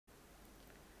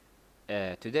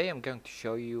Today I'm going to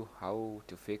show you how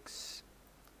to fix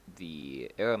the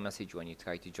error message when you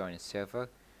try to join a server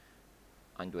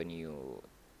and when you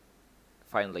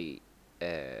finally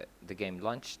the game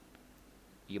launched.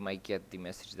 You might get the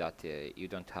message that you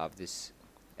don't have this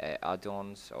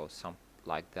add-ons or something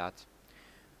like that.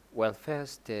 Well,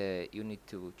 first you need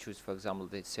to choose, for example,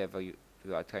 the server you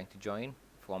are trying to join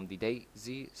from the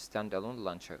DayZ Standalone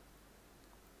launcher.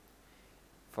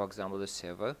 For example, the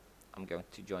server, I'm going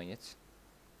to join it.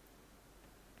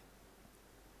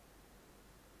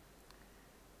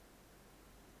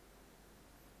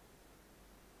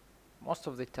 Most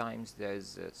of the times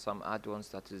there's some add-ons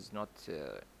that is not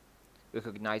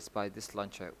recognized by this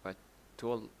launcher, but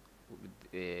tool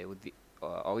with the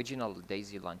original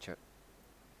DayZ launcher.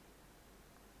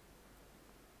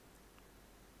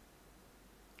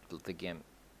 The game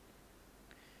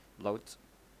loads.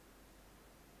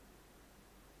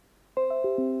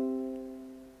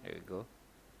 There you go.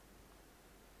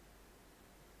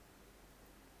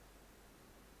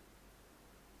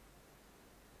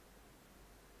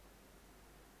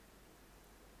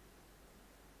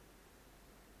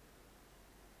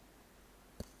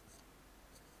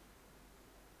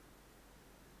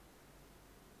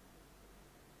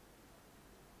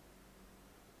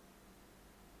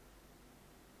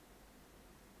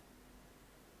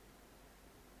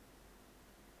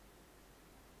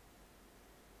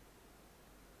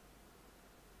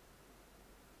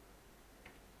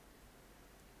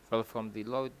 Well, from the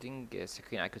loading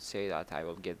screen, I could say that I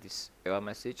will get this error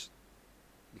message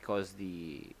because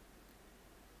the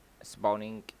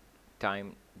spawning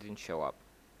time didn't show up.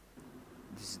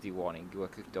 This is the warning: you are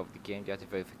kicked off the game due to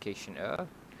verification error.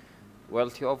 Well,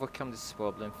 to overcome this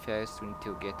problem, first we need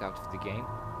to get out of the game.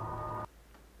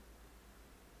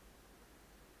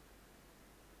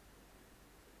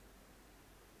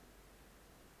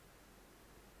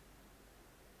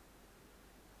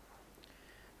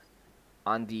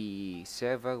 And the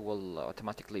server will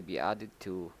automatically be added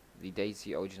to the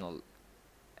DayZ original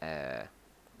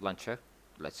launcher.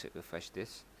 Let's refresh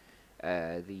this.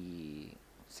 The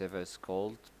server is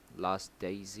called Last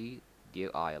DayZ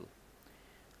Dear Isle.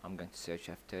 I'm going to search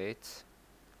after it.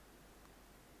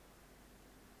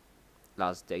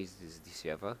 Last DayZ is the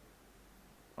server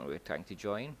when we're trying to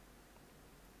join.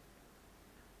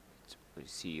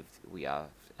 Let's see if we have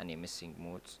any missing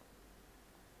modes.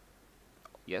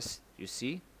 Yes, you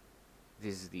see,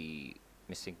 this is the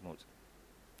missing mode.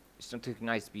 It's not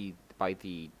recognized by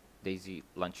the DayZ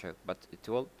launcher, but it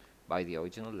will by the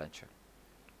original launcher.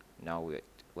 Now we're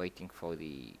waiting for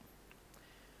the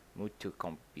mode to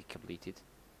be completed.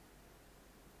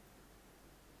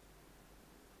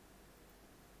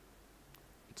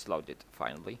 It's loaded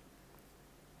finally,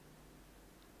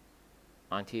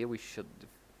 and here we should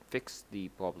fix the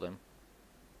problem.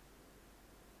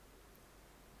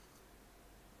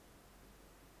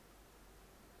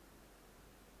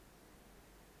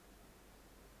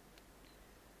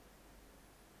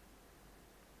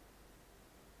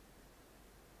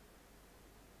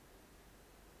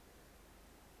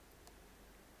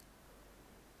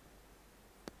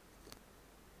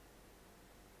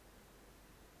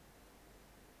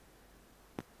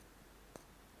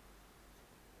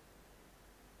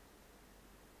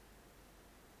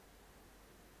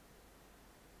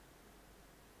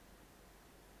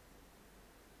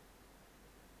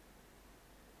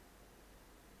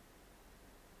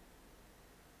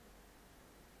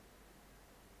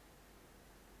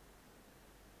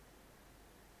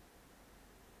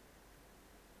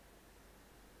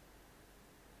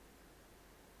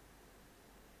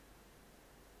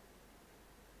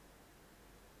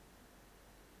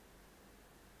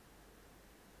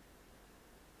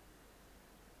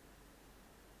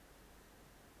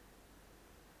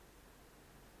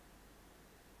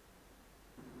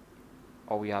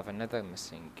 Oh, we have another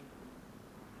missing.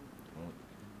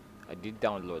 I did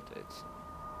download it,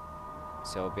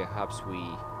 so perhaps we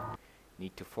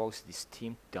need to force this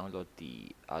team to download the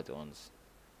add-ons.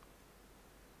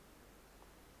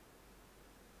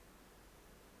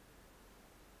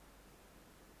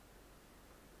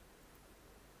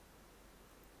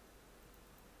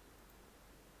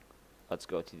 Let's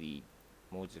go to the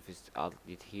modes if it's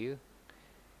added here.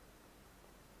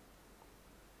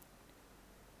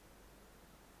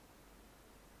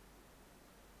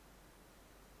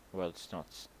 Well, it's not,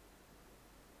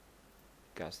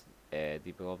 because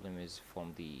the problem is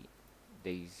from the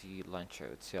DayZ launcher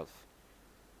itself.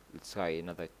 Let's try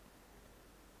another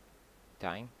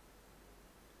time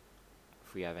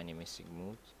if we have any missing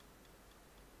modes.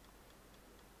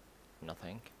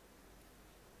 Nothing.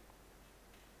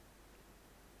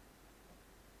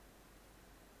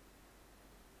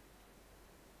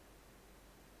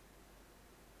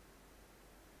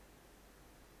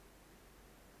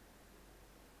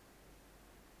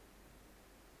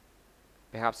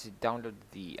 perhaps it downloaded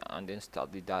the and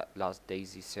installed the last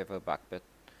DayZ server back, but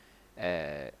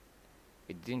it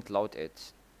didn't load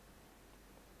it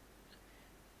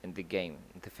in the game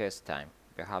the first time.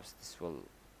 Perhaps this will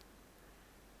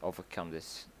overcome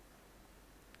this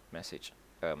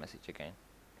error message again.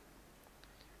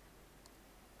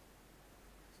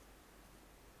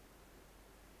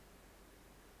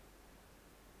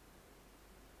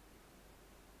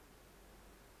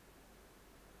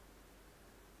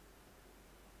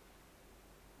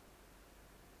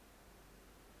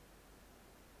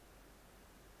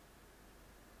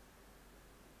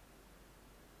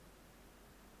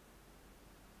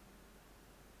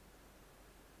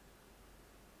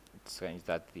 It's strange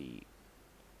that the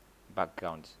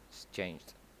background is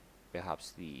changed.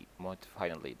 Perhaps the mod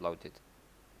finally loaded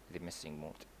the missing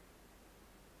mode.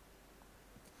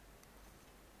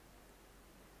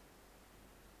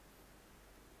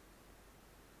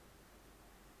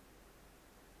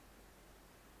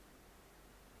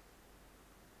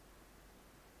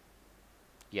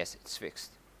 Yes, it's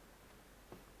fixed.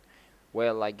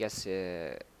 Well, I guess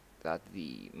that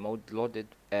the mode loaded,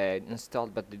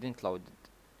 installed, but didn't load.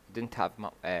 Didn't have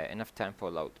enough time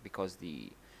for load because the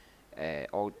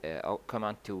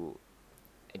command to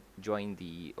join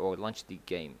the or launch the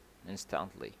game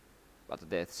instantly. But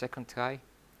the second try,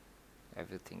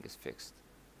 everything is fixed.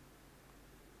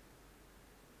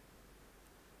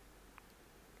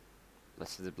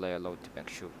 Let's see the player load to make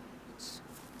sure it's,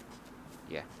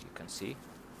 yeah, you can see.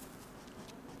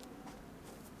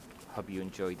 Hope you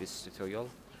enjoy this tutorial,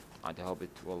 and I hope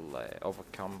it will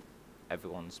overcome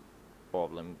everyone's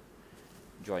problem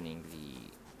joining the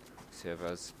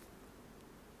servers.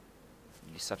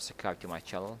 You subscribe to my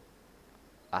channel,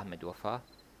 AhmedWafaa,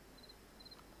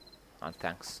 and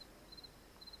thanks.